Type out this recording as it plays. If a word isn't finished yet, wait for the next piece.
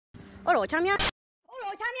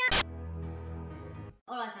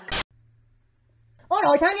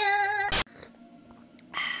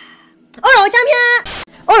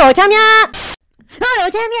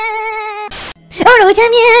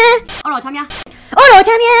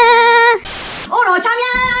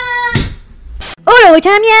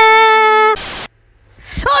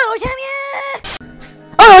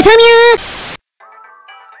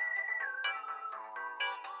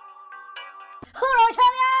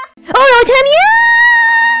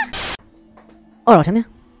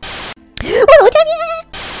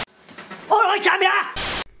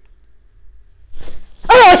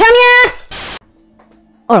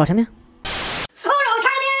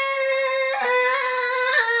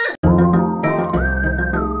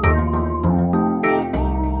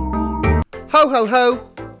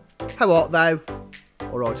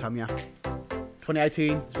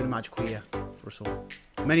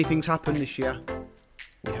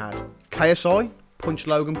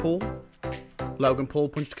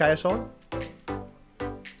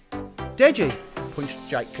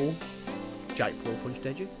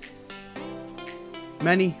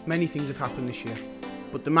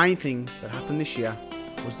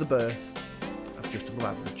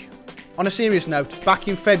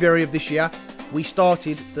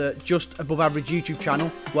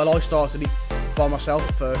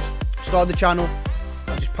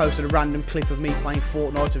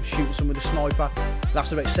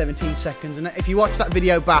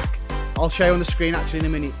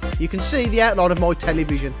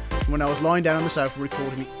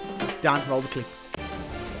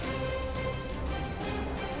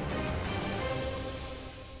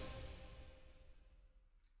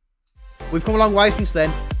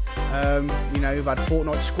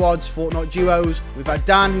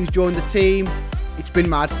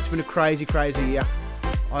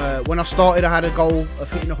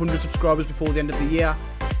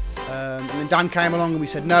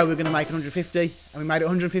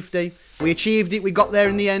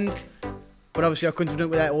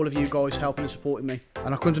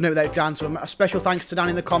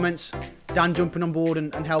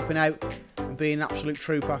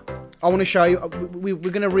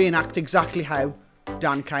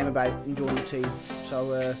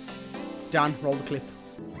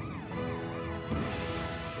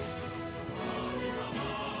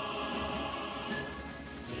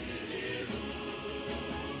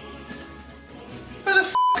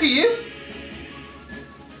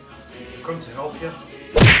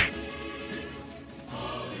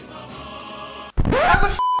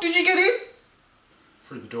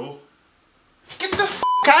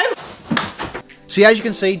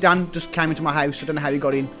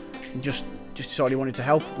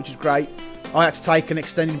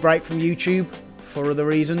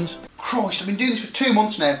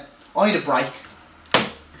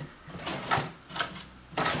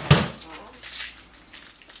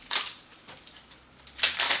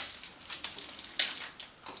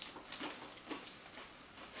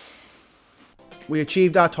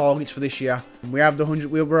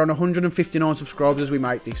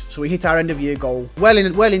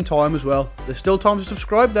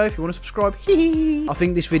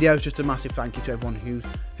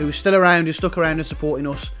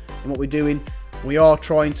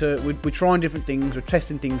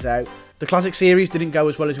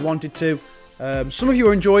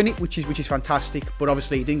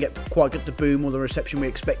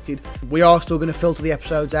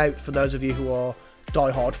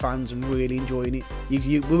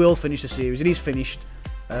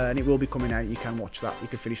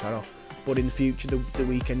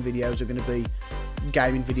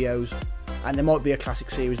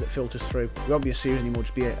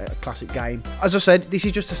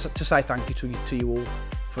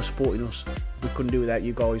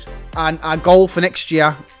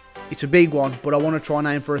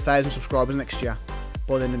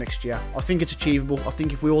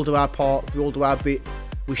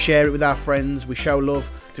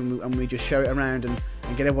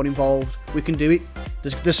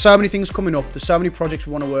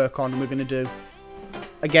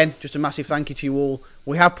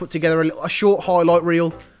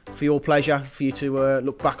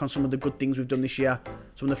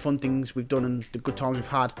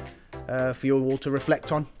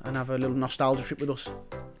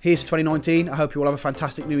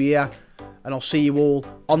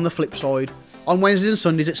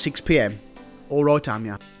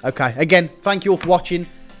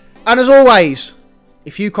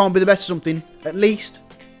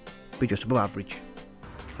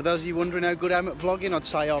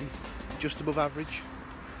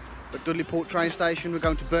At Dudley Port train station, we're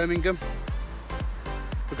going to Birmingham.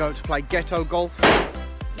 We're going to play ghetto golf. We're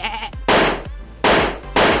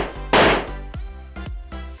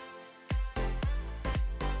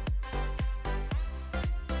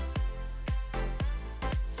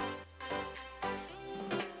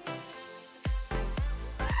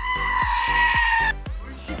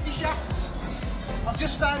in Shifty Shafts. I've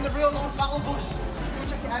just found the real life battle bus. Come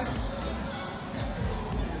check it out.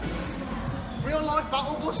 Real life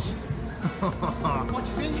battle bus. What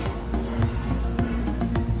do you think?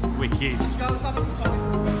 Wicked. Let's go, let's have a look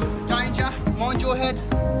inside. Danger, mind your head.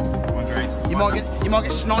 You might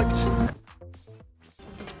get sniped.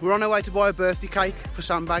 We're on our way to buy a birthday cake for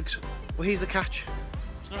sandbags. Well, here's the catch.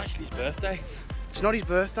 It's not actually his birthday. It's not his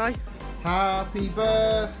birthday. Happy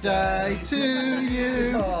birthday to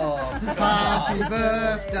you. Happy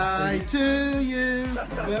birthday to you.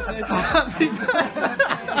 Happy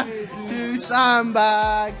birthday to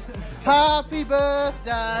sandbags. Happy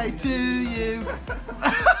birthday to you.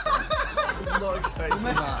 I'm not expecting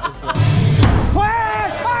that as well.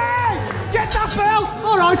 Hey! Get that bell!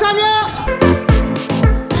 Alright, have you?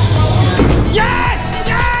 Yes!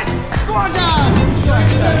 Yes! Go on, Dan!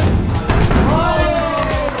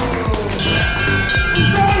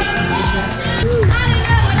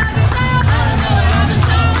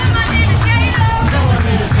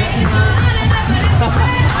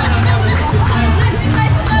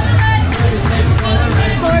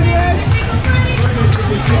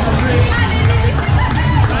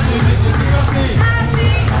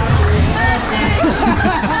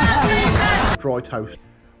 Dry toast.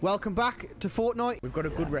 Welcome back to Fortnite. We've got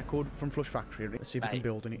a good record from Flush Factory. Let's see if we can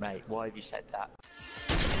build on it. Mate, why have you said that?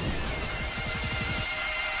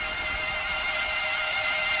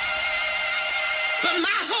 But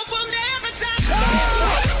my hope will never die.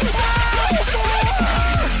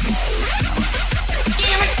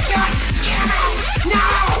 Damn it, God! No!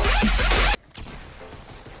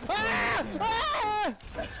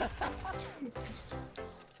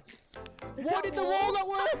 Why did the wall not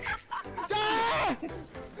work? Ah!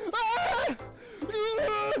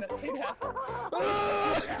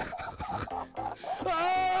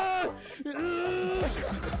 Ah!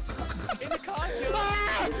 In the car,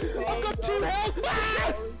 I've got 2 health!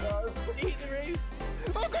 Ah! Eat the roof.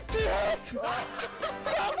 I've got 2 health!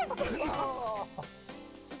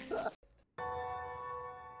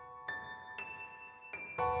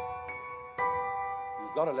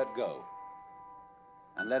 You've got to let go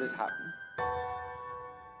and let it happen.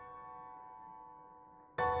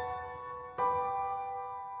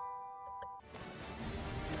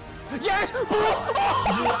 Yes!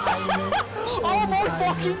 Oh my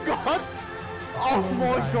fucking god! Oh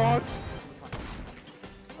my god!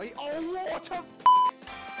 Oh, what a...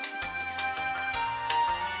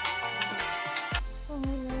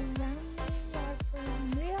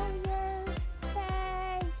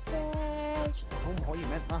 Oh, what you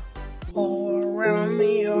meant that? All around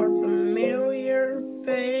me are familiar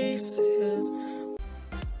faces.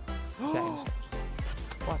 Settings.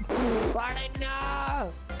 What? But I know